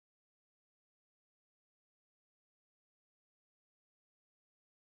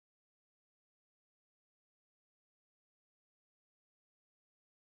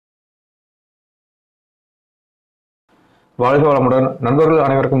வாழ்க வளமுடன் நண்பர்கள்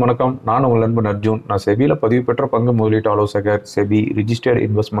அனைவருக்கும் வணக்கம். நான் உங்கள் நண்பன் அர்ஜுன். நான் செபியில் பதிவு பெற்ற பங்கு முதலீட்டு ஆலோசகர், செபி ரிஜிஸ்டர்ட்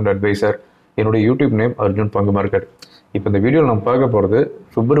இன்வெஸ்ட்மெண்ட் அட்வைசர். என்னுடைய யூடியூப் நேம் அர்ஜுன் பங்கு மார்க்கெட். இப்போ இந்த வீடியோவில் நம்ம பார்க்க போகிறது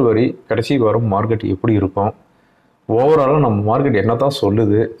பிப்ரவரி கடைசி வாரம் மார்க்கெட் எப்படி இருக்கும், ஓவராலாக நம்ம மார்க்கெட் என்ன தான்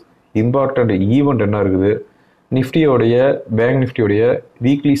சொல்லுது, இம்பார்ட்டண்ட் ஈவெண்ட் என்ன இருக்குது, நிஃப்டியோடைய bank நிஃப்டியோடைய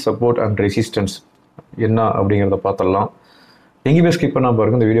weekly support and resistance என்ன அப்படிங்கிறத பார்த்துடலாம். எங்கேயுமே ஸ்கிப் பண்ணால்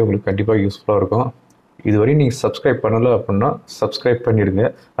பாருங்கள், இந்த வீடியோ உங்களுக்கு கண்டிப்பாக யூஸ்ஃபுல்லாக இருக்கும். இதுவரையும் நீங்கள் சப்ஸ்கிரைப் பண்ணலை அப்படின்னா சப்ஸ்கிரைப் பண்ணிடுங்க.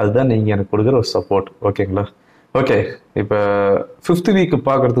 அதுதான் நீங்கள் எனக்கு கொடுக்குற ஒரு சப்போர்ட். ஓகேங்களா? ஓகே, இப்போ 5th வீக்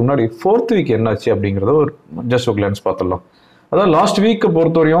பார்க்குறதுக்கு முன்னாடி 4th வீக் என்னாச்சு அப்படிங்கிறத ஒரு ஜஸ்ட் ஒரு கிளான்ஸ் பார்த்துடலாம். அதாவது லாஸ்ட் வீக்கை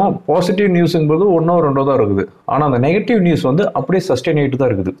பொறுத்தவரையும் பாசிட்டிவ் நியூஸுங்கிறது ஒன்றோ ரெண்டோ தான் இருக்குது. ஆனால் அந்த நெகட்டிவ் நியூஸ் வந்து அப்படியே சஸ்டெயின் ஆகிட்டு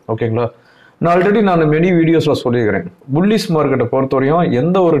தான் இருக்குது. ஓகேங்களா? நான் ஆல்ரெடி மெனி வீடியோஸில் சொல்லியிருக்கிறேன், புல்லிஷ் மார்க்கெட்டை பொறுத்தவரையும்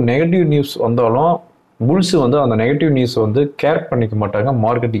எந்த ஒரு நெகட்டிவ் நியூஸ் வந்தாலும் புல்ஸ் வந்து அந்த நெகட்டிவ் நியூஸ் வந்து கேர் பண்ணிக்க மாட்டாங்க,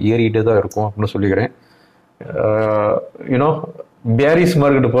 மார்க்கெட் ஏறிட்டே தான் இருக்கும் அப்படின்னு சொல்லிக்கிறேன். யூனோ பேரிஸ்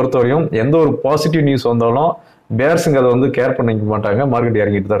மார்க்கெட்டை பொறுத்தவரையும் எந்த ஒரு பாசிட்டிவ் நியூஸ் வந்தாலும் பேர்ஸுங்க அதை வந்து கேர் பண்ணிக்க மாட்டாங்க, மார்க்கெட்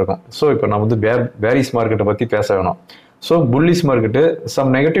இறங்கிட்டு தான் இருக்கும். ஸோ இப்போ நான் வந்து பேரிஸ் மார்க்கெட்டை பற்றி பேச வேணும். So bullish market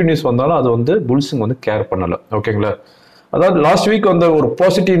some negative news வந்தாலும் அது வந்து புல்ஸுங்க வந்து கேர் பண்ணலை. ஓகேங்களா? அதாவது லாஸ்ட் வீக் வந்த ஒரு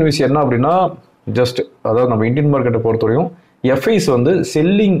பாசிட்டிவ் நியூஸ் என்ன அப்படின்னா, அதாவது நம்ம இந்தியன் மார்க்கெட்டை பொறுத்தவரையும் எஃப்ஐஸ் வந்து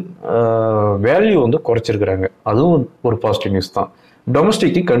செல்லிங் வேல்யூ வந்து குறைச்சிருக்கிறாங்க. அதுவும் ஒரு பாசிட்டிவ் நியூஸ் தான்.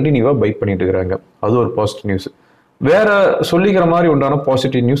 டொமஸ்டிக்கு கண்டினியூவாக பை பண்ணிட்டு இருக்கிறாங்க, அது ஒரு பாசிட்டிவ் நியூஸ். வேற சொல்லிக்கிற மாதிரி உண்டான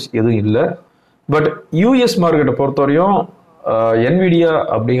பாசிட்டிவ் நியூஸ் எதுவும் இல்லை. பட் யூஎஸ் மார்க்கெட்டை பொறுத்தவரையும் என்விடியா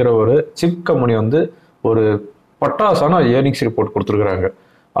அப்படிங்கிற ஒரு சிப் கம்பெனி வந்து ஒரு பட்டாசான ஏர்னிங்ஸ் ரிப்போர்ட் கொடுத்துருக்குறாங்க.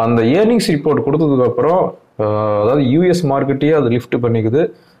 அந்த ஏர்னிங்ஸ் ரிப்போர்ட் கொடுத்ததுக்கப்புறம் அதாவது யூஎஸ் மார்க்கெட்டையே அது லிஃப்ட் பண்ணிக்குது.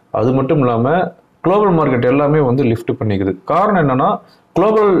 அது மட்டும் இல்லாமல் குளோபல் மார்க்கெட் எல்லாமே வந்து லிஃப்ட் பண்ணிக்குது. காரணம் என்னன்னா,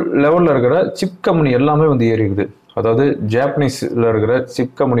 குளோபல் லெவலில் இருக்கிற சிப் கம்பெனி எல்லாமே வந்து ஏறிக்குது. அதாவது ஜாப்பனீஸில் இருக்கிற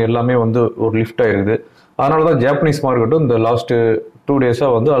சிப் கம்பெனி எல்லாமே வந்து ஒரு லிஃப்ட் ஆயிருக்குது. அதனால தான் ஜாப்பனீஸ் மார்க்கெட்டும் இந்த லாஸ்ட் 2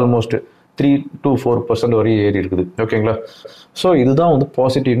 டேஸாக வந்து ஆல்மோஸ்ட் 3 to 4% வரையும் ஏறி இருக்குது. ஓகேங்களா? ஸோ இதுதான் வந்து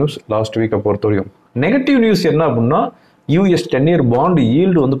பாசிட்டிவ் நியூஸ் லாஸ்ட் வீக்கை பொறுத்தவரையும். நெகட்டிவ் நியூஸ் என்ன அப்படின்னா, யூஎஸ் 10-year பாண்ட்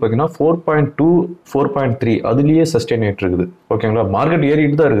ஈல்டு வந்து பார்த்தீங்கன்னா 4.2 4.3 அதுலேயே சஸ்டெயின் ஆகிட்டு இருக்குது. ஓகேங்களா? மார்க்கெட்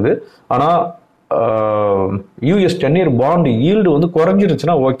ஏறிட்டு தான் இருக்குது. ஆனால் யூஎஸ் 10-year பாண்ட் ஈல்டு வந்து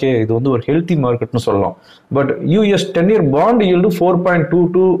குறைஞ்சிருச்சுன்னா ஓகே, இது வந்து ஒரு ஹெல்த்தி மார்க்கெட்னு சொல்லலாம். But US 10-year bond yield 4.2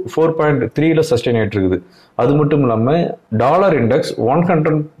 to 4.3 sustain ஆகிட்டு இருக்குது. அது மட்டும் இல்லாமல் டாலர் இண்டெக்ஸ்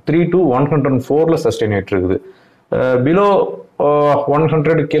 103 to 104 சஸ்டெயின் ஆகிட்டு இருக்குது. பிலோ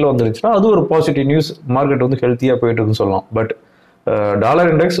 100 கீழே வந்துருச்சுன்னா அது ஒரு பாசிட்டிவ் நியூஸ், மார்க்கெட் வந்து ஹெல்த்தியாக போயிட்டு இருக்குன்னு சொல்லலாம். But dollar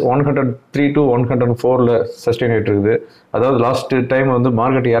index 103 to 104 sustain ஆகிட்டு இருக்குது. அதாவது லாஸ்ட் டைம் வந்து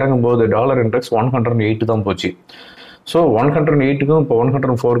மார்க்கெட் இறங்கும் போது டாலர் இண்டெக்ஸ் 108 தான் போச்சு. ஸோ 108க்கும் இப்போ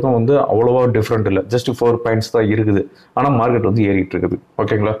 104க்கும் வந்து அவ்வளோவா டிஃப்ரெண்ட் இல்லை, ஜஸ்ட் 4 பாயிண்ட்ஸ் தான் இருக்குது. ஆனால் மார்க்கெட் வந்து ஏறிட்டு இருக்குது.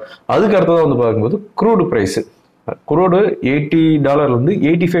 ஓகேங்களா? அதுக்கு அடுத்ததான் வந்து பார்க்கும்போது க்ரூடு ப்ரைஸு, குரூடு $80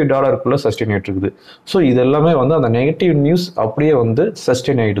 $85 சஸ்டெயின் ஆகிட்டு இருக்குது. ஸோ இது எல்லாமே வந்து அந்த நெகட்டிவ் நியூஸ் அப்படியே வந்து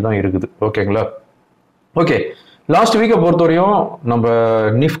சஸ்டெயின் ஆகிட்டு தான் இருக்குது. ஓகேங்களா? ஓகே, லாஸ்ட் வீக்கை பொறுத்தவரையும் நம்ம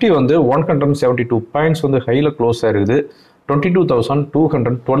நிஃப்டி வந்து 172 பாயிண்ட்ஸ் வந்து ஹையில் க்ளோஸ் ஆகிருக்குது.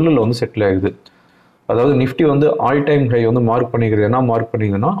 22,212 வந்து செட்டில் ஆகுது. அதாவது நிஃப்டி வந்து ஆல் டைம் ஹை வந்து மார்க் பண்ணிக்கிறது. என்ன மார்க்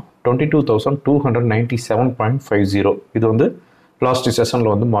பண்ணிக்குதுன்னா 22,297.50. இது வந்து லாஸ்ட்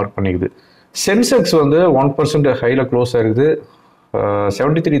செஷனில் வந்து மார்க் பண்ணிக்குது. சென்செக்ஸ் வந்து 1% ஹையில் க்ளோஸ் ஆகிருக்குது.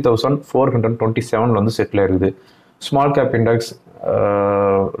 73,427 வந்து செட்டில் ஆகிருக்குது. Small cap index,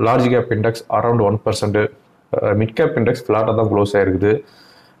 large cap index around 1%, mid cap index ஃப்ளாட்டாக தான் க்ளோஸ் ஆகிருக்குது.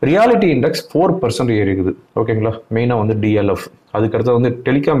 Reality index 4% ஏறிக்குது. ஓகேங்களா? மெயினாக வந்து டிஎல்எஃப். அதுக்கடுத்து வந்து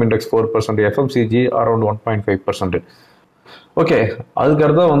telecom index 4%, FMCG around 1.5%. Okay,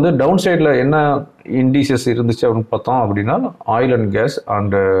 அதுக்கடுத்து வந்து டவுன் சைடில் என்ன இண்டிசஸ் இருந்துச்சு அப்படின்னு பார்த்தோம் அப்படின்னா, oil and gas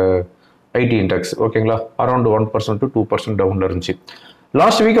and IT index. ஓகேங்களா? அரௌண்ட் 1% to 2% டவுனில் இருந்துச்சு.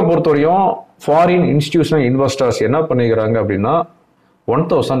 லாஸ்ட் வீக்கை பொறுத்தவரையும் ஃபாரின் இன்ஸ்டிடியூஷனல் இன்வெஸ்டர்ஸ் என்ன பண்ணிக்கிறாங்க அப்படின்னா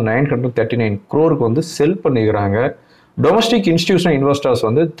 1,939 crore வந்து செல் பண்ணிக்கிறாங்க. டொமஸ்டிக் இன்ஸ்டிடியூஷனல் இன்வெஸ்டர்ஸ்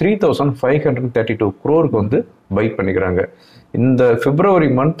வந்து 3,532 crore வந்து பை பண்ணிக்கிறாங்க. இந்த பிப்ரவரி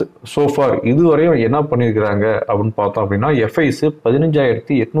மந்த் சோஃபார் இதுவரையும் என்ன பண்ணியிருக்கிறாங்க அப்படின்னு பார்த்தோம் அப்படின்னா, எஃப்ஐஸ்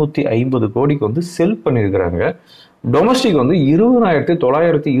 15,850 கோடிக்கு வந்து செல் பண்ணியிருக்கிறாங்க. டொமஸ்டிக் வந்து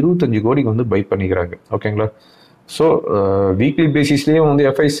 20,925 கோடிக்கு வந்து பை பண்ணிக்கிறாங்க. ஓகேங்களா? ஸோ வீக்லி பேசிஸ்லேயும் வந்து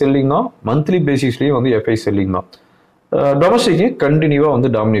எஃப்ஐ செல்லிங் தான், மந்த்லி பேசிஸ்லேயும் வந்து எஃப்ஐ செல்லிங் தான். டொமஸ்டிக்கு கண்டினியூவாக வந்து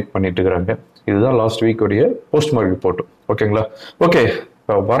டாமினேட் பண்ணிட்டு இருக்கிறாங்க. இதுதான் லாஸ்ட் வீக்குடைய போஸ்ட் மார்க்கெட் ரிப்போர்ட். ஓகேங்களா? ஓகே,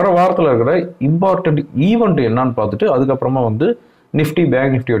 வர்ற வாரத்தில் இருக்கிற இம்பார்ட்டன்ட் ஈவெண்ட் என்னன்னு பார்த்துட்டு அதுக்கப்புறமா வந்து நிஃப்டி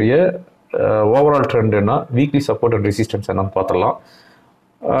பேங்க் நிஃப்டியோடைய ஓவரால் ட்ரெண்ட் என்ன, வீக்லி சப்போர்ட் அண்ட் ரெசிஸ்டன்ஸ் என்னன்னு பார்த்துடலாம்.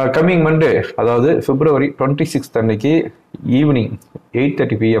 கம்மிங் மண்டே, அதாவது பிப்ரவரி 26 அன்னைக்கு evening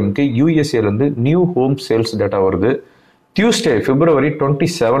 8:30 PM யூஎஸ்ஏலேருந்து new home sales data வருது. டியூஸ்டே பிப்ரவரி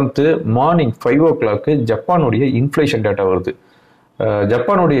 27th morning 5 o'clock ஜப்பானுடைய inflation data வருது.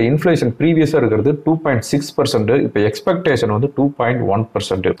 ஜப்பானுடைய இன்ஃப்ளேஷன் ப்ரீவியஸாக இருக்கிறது 2.6%, இப்போ எக்ஸ்பெக்டேஷன் வந்து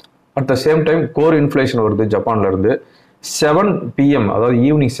 2.1%. At the same time core inflation வருது ஜப்பான்ல இருந்து. 7 PM அதாவது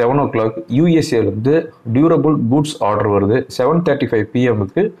evening 7 o'clock யூஎஸ்ஏலேருந்து durable goods order வருது. 7:35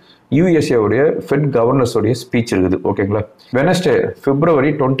 PMக்கு யூஎஸ்ஏ உடைய ஃபெட் கவர்னர்ஸோடைய ஸ்பீச் இருக்குது. ஓகேங்களா. வெனஸ்டே பிப்ரவரி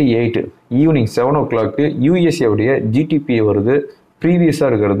 28 ஈவினிங் 7 o'clock யூஎஸ்ஏ உடைய ஜிடிபி வருது. ப்ரீவியஸாக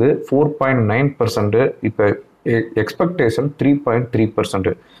இருக்கிறது 4.9%, இப்போ எக்ஸ்பெக்டேஷன்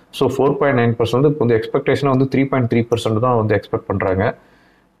 3.3%. ஸோ 4.9% இப்போ வந்து எக்ஸ்பெக்டேஷனாக வந்து 3.3% தான் வந்து எக்ஸ்பெக்ட் பண்ணுறாங்க.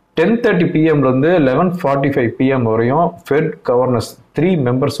 10:30 PMலேருந்து 11:45 PM வரையும் ஃபெட் கவர்னர்ஸ் 3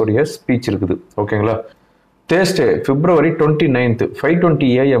 மெம்பர்ஸோடைய ஸ்பீச் இருக்குது. ஓகேங்களா. தேர்ஸ்டே பிப்ரவரி 29 5:20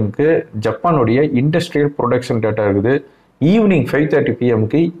 AMக்கு ஜப்பானுடைய இண்டஸ்ட்ரியல் ப்ரொடக்ஷன் டேட்டா இருக்குது. ஈவினிங் 5:30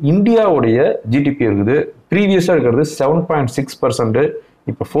 PMக்கு இந்தியாவுடைய ஜிடிபி இருக்குது. ப்ரீவியஸாக இருக்கிறது 7.6%,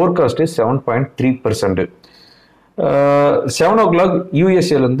 இப்போ forecast 7.3%. 7 o'clock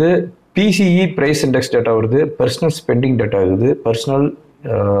யூஎஸ்ஏலேருந்து BCE price index data வருது. பர்சனல் ஸ்பெண்டிங் டேட்டா இருக்குது. பர்சனல்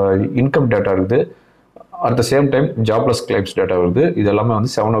இன்கம் டேட்டா இருக்குது. At the same time jobless claims data வருது. இது எல்லாமே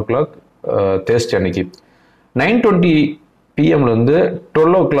வந்து 7 o'clock தேர்ஸ்டே அன்னைக்கு. 9:20 PMலேருந்து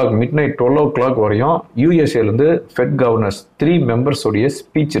 12 o'clock மிட் நைட் 12 o'clock வரையும் யூஎஸ்ஏலேருந்து ஃபெட் கவர்னர்ஸ் 3 மெம்பர்ஸோடைய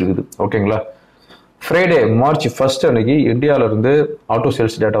ஸ்பீச் இருக்குது. ஓகேங்களா. ஃப்ரைடே மார்ச் 1 அன்னைக்கு இந்தியாவிலேருந்து ஆட்டோ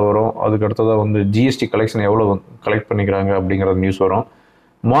சேல்ஸ் டேட்டா வரும். அதுக்கு அடுத்ததாக வந்து ஜிஎஸ்டி கலெக்ஷன் எவ்வளோ கலெக்ட் பண்ணிக்கிறாங்க அப்படிங்கிற நியூஸ் வரும்.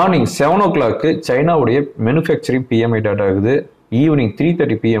 Morning 7 o'clock சைனாவுடைய manufacturing BMI data இருக்குது. ஈவினிங்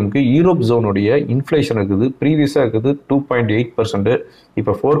 3:30 PMக்கு யூரோப் ஜோனுடைய இன்ஃப்ளேஷன் இருக்குது. ப்ரீவியஸாக இருக்குது 2.8%,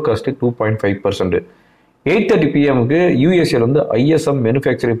 இப்போ forecast 2.5%. 8:30 PMக்கு யூஎஸ்ஏலேருந்து ISM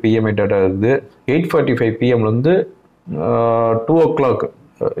manufacturing BMI data இருக்குது. 8:45 PMலேருந்து 2 o'clock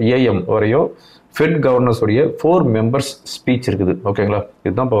AM வரையும் ஃபெட் கவர்னர்ஸோடைய 4 மெம்பர்ஸ் ஸ்பீச் இருக்குது. ஓகேங்களா.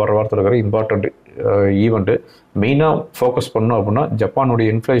 இதுதான் இப்போ வர வாரத்தில் இருக்கிற இம்பார்ட்டண்ட் ஈவெண்ட்டு. மெயினாக ஃபோக்கஸ் பண்ணோம் அப்படின்னா ஜப்பானுடைய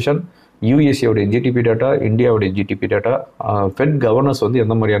இன்ஃப்ளேஷன், யூஎஸ்ஏவுடைய ஜிடிபி டேட்டா, இந்தியாவுடைய ஜிடிபி டேட்டா, ஃபெட் கவர்னர்ஸ் வந்து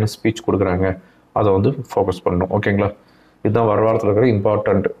எந்த மாதிரியான ஸ்பீச் கொடுக்குறாங்க அதை வந்து ஃபோக்கஸ் பண்ணணும். ஓகேங்களா. இதுதான் வர வாரத்தில் இருக்கிற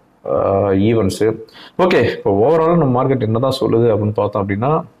இம்பார்ட்டண்ட் ஈவெண்ட்ஸு. ஓகே, இப்போ ஓவரால் நம்ம மார்க்கெட் என்ன தான் சொல்லுது அப்படின்னு பார்த்தோம்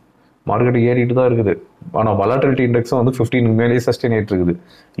அப்படின்னா, மார்க்கெட் ஏறிட்டு தான் இருக்குது. ஆனால் வலாட்டிலிட்டி இண்டெக்ஸும் வந்து 15 மேலேயே சஸ்டெயின் ஆகிட்டு இருக்குது.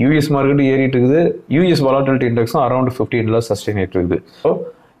 யூஎஸ் மார்க்கெட் ஏறிட்டு இருக்குது. யூஎஸ் வலாட்டிலிட்டி இண்டெக்ஸும் அரௌண்ட் 15 சஸ்டெயின் ஆகிட்டு இருக்குது. ஸோ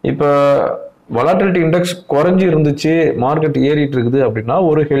இப்போ வலாட்டிலிட்டி இண்டெக்ஸ் குறைஞ்சி இருந்துச்சு, மார்க்கெட் ஏறிட்டு இருக்குது அப்படின்னா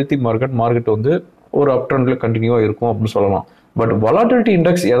ஒரு ஹெல்த்தி மார்க்கெட் வந்து ஒரு அப் ட்ரெண்டில் கண்டினியூவாக இருக்கும் அப்படின்னு சொல்லலாம். பட் வலாட்டிலிட்டி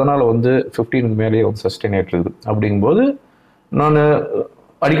இண்டெக்ஸ் எதனால் வந்து 15 மேலேயே வந்து சஸ்டெயின் ஆகிட்டு இருக்குது அப்படிங்கும்போது நான்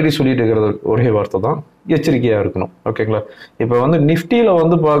அடிக்கடி சொல்லிட்டு இருக்கிறது ஒரே வார்த்தை தான், எச்சரிக்கையாக இருக்கணும். ஓகேங்களா. இப்போ வந்து நிஃப்டியில்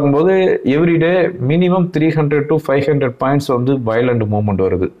வந்து பார்க்கும்போது எவ்ரிடே மினிமம் 300 to 500 பாயிண்ட்ஸ் வந்து வயலண்ட் மூவ்மெண்ட்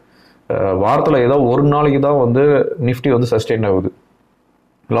வருது. வாரத்தில் ஏதோ ஒரு நாளைக்கு தான் வந்து நிஃப்டி வந்து சஸ்டெயின் ஆகுது.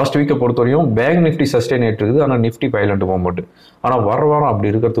 லாஸ்ட் வீக்கை பொறுத்தவரையும் பேங்க் நிஃப்டி சஸ்டெயின் ஆகிட்டு இருக்குது, ஆனால் நிஃப்டி வயலண்ட் மூவ்மெண்ட். ஆனால் வர வாரம் அப்படி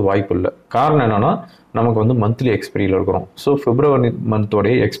இருக்கிறதுக்கு வாய்ப்பு இல்லை. காரணம் என்னன்னா, நமக்கு வந்து மந்த்லி எக்ஸ்பெரியில் இருக்கிறோம். ஸோ பிப்ரவரி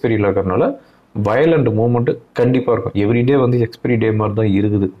மந்தோடைய எக்ஸ்பெரியில் இருக்கிறதுனால வயலண்ட் மூவ்மெண்ட் கண்டிப்பாக இருக்கும். எவ்ரிடே வந்து எக்ஸ்பெரி டே மாதிரி தான்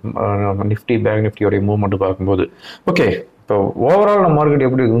இருக்குது நிஃப்டி பேங்க் நிஃப்டியோடைய மூவ்மெண்ட் பார்க்கும்போது. ஓகே, இப்போ ஓவரால் நம்ம மார்க்கெட்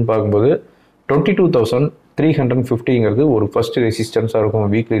எப்படி இருக்குதுன்னு பார்க்கும்போது 22,350ங்கிறது ஒரு ஃபர்ஸ்ட் ரெசிஸ்டன்ஸாக இருக்கும்,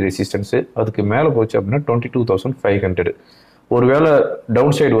 வீக்லி ரெசிஸ்டன்ஸு. அதுக்கு மேலே போச்சு அப்படின்னா 22,500. ஒருவேளை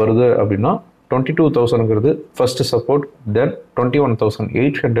டவுன் சைடு வருது அப்படின்னா 22,000ங்கிறது ஃபர்ஸ்ட் சப்போர்ட், தென்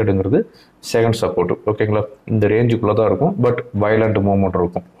 21,800ங்கிறது செகண்ட் சப்போர்ட். ஓகேங்களா. இந்த ரேஞ்சுக்குள்ளே தான் இருக்கும், பட் வயலண்ட் மூவ்மெண்ட்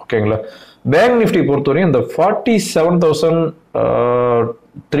இருக்கும். ஓகேங்களா. பேங்க் நிஃப்டி பொறுத்தவரையும் இந்த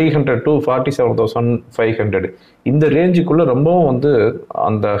 47,300 to 47,500 இந்த ரேஞ்சுக்குள்ளே ரொம்பவும் வந்து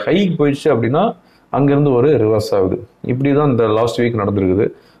அந்த ஹைக் போயிடுச்சு அப்படின்னா அங்கேருந்து ஒரு ரிவர்ஸ் ஆகுது. இப்படி தான் இந்த லாஸ்ட் வீக் நடந்திருக்குது.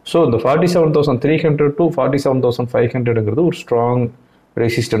 ஸோ இந்த 47,300 to 47,500ங்கிறது ஒரு ஸ்ட்ராங்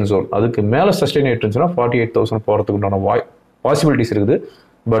ரெசிஸ்டன்ஸ் ஜோன். அதுக்கு மேலே சஸ்டெயின் ஆகிட்டுருந்துச்சுன்னா 48,000 போகிறதுக்கு உண்டான பாசிபிலிட்டிஸ் இருக்குது.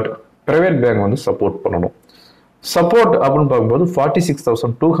 பட் ப்ரைவேட் பேங்க் வந்து சப்போர்ட் பண்ணணும். சப்போர்ட் அப்படின்னு பார்க்கும்போது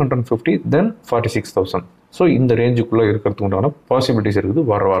 46,250, தென் 46,000. ஸோ இந்த ரேஞ்சுக்குள்ளே இருக்கிறதுக்கு உண்டான பாசிபிலிட்டிஸ் இருக்குது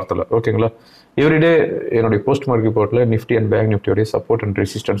வர வாரத்தில். ஓகேங்களா. எவ்ரிடே என்னுடைய போஸ்ட் மார்க்கெட் ரிப்போர்ட்டில் Nifty and bank நிஃப்டியோடைய support and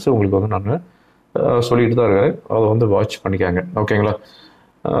resistance உங்களுக்கு வந்து நான் சொல்லிட்டு தான் இருக்கிறேன். அதை வந்து வாட்ச் பண்ணிக்காங்க. ஓகேங்களா.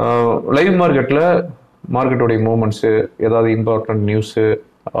 லைவ் மார்க்கெட்டோடைய மூமெண்ட்ஸு, ஏதாவது இம்பார்ட்டன்ட் நியூஸு,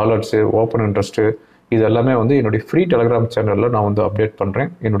 அலர்ட்ஸு, ஓப்பன் இன்ட்ரெஸ்ட்டு, இது எல்லாமே வந்து என்னுடைய ஃப்ரீ டெலிகிராம் சேனலில் நான் வந்து அப்டேட் பண்ணுறேன்.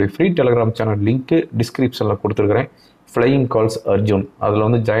 என்னுடைய ஃப்ரீ டெலிகிராம் சேனல் லிங்க்கு டிஸ்கிரிப்ஷனில் கொடுத்துருக்குறேன். Flyingcalls Arjun, அதில்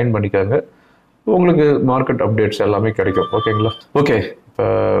வந்து ஜாயின் பண்ணிக்காங்க. உங்களுக்கு மார்க்கெட் அப்டேட்ஸ் எல்லாமே கிடைக்கும். ஓகேங்களா. ஓகே, இப்போ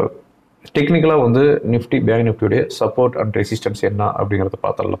டெக்னிக்கலாக வந்து Nifty bank நிஃப்டியோடைய support and resistance என்ன அப்படிங்கிறத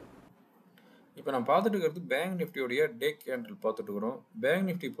பார்த்துடலாம். இப்போ நான் பார்த்துட்டு இருக்கிறது பேங்க் நிஃப்டியோடைய டே கேண்டில் பார்த்துட்டு இருக்கிறோம். பேங்க்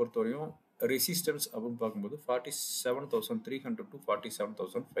நிஃப்டி பொறுத்தவரையும் ரெசிஸ்டன்ஸ் அப்படின்னு பார்க்கும்போது 47,300 to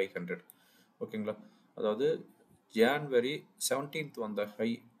 47,500. ஓகேங்களா, அதாவது ஜான்வரி 17th வந்த ஹை,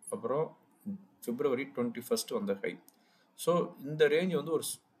 அப்புறம் பிப்ரவரி 21st வந்த ஹை. ஸோ இந்த ரேஞ்ச் வந்து ஒரு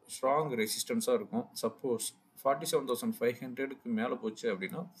ஸ்ட்ராங் ரெசிஸ்டன்ஸாக இருக்கும். சப்போஸ் 47,500க்கு மேலே போச்சு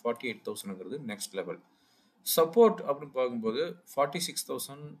அப்படின்னா 48,000ங்கிறது நெக்ஸ்ட் லெவல். சப்போர்ட் அப்படின்னு பார்க்கும்போது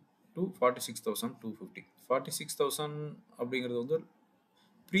 46,000 to 46,250. 46,000 அப்படிங்கிறது வந்து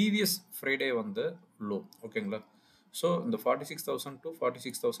ப்ரீவியஸ் ஃப்ரைடே வந்த லோ. ஓகேங்களா, ஸோ இந்த 46,000 to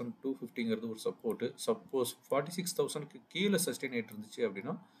 46,250ங்கிறது ஒரு சப்போர்ட்டு. சப்போஸ் 46,000க்கு கீழே சஸ்டெயின் ஆகிட்டு இருந்துச்சு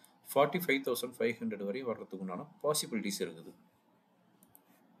அப்படின்னா 45,500 வரையும் வர்றதுக்கு உண்டான பாசிபிலிட்டிஸ் இருக்குது.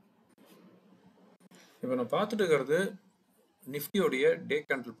 இப்போ நான் பார்த்துட்டு இருக்கிறது நிஃப்டியோடைய டே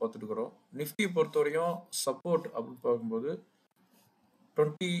கேண்டில் பார்த்துட்டு இருக்கிறோம். நிஃப்டி பொறுத்தவரையும் சப்போர்ட் அப்படின்னு பார்க்கும்போது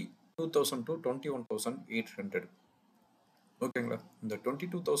 22,000 to 21,800. ஓகேங்களா, இந்த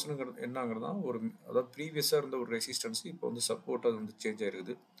 22,000 என்னங்கிறது தான் ஒரு, அதாவது ப்ரீவியஸாக இருந்த ஒரு ரெசிஸ்டன்ஸ் இப்போ வந்து சப்போர்ட் அது வந்து சேஞ்ச்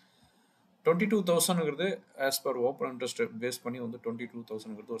ஆயிருக்குது. 22,000ங்கிறது as per open interest base பண்ணி வந்து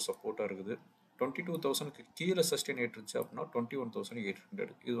 22,000ங்கிறது ஒரு சப்போர்ட்டாக இருக்குது. 22,000க்கு கீழே சஸ்டெயின் ஆகிட்டு அப்படின்னா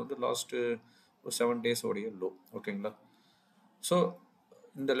 21,800. இது வந்து லாஸ்ட்டு ஒரு 7 days உடைய லோ. ஓகேங்களா, ஸோ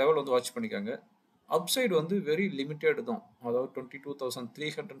இந்த லெவல் வந்து வாட்ச் பண்ணிக்காங்க. அப்சைடு வந்து வெரி லிமிட்டெட் தான், அதாவது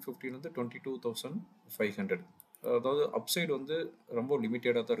 22,350 22,500. அதாவது அப்சைடு வந்து ரொம்ப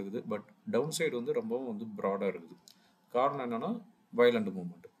லிமிட்டடாக தான் இருக்குது, பட் டவுன் சைடு வந்து ரொம்பவும் வந்து ப்ராடாக இருக்குது. காரணம் என்னன்னா வயலண்ட்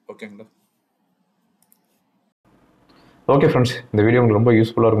மூவ்மெண்ட். ஓகேங்களா, ஓகே ஃப்ரெண்ட்ஸ், இந்த வீடியோ உங்களுக்கு ரொம்ப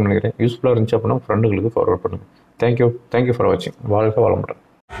யூஸ்ஃபுல்லாக இருக்கும்னு நினைக்கிறேன். யூஸ்ஃபுல்லாக இருந்துச்சு அப்படின்னா ஃப்ரெண்டுகளுக்கு ஃபார்வர்ட் பண்ணுங்கள். தேங்க்யூ ஃபார் வாட்சிங். வாழ்க வளமுடன்.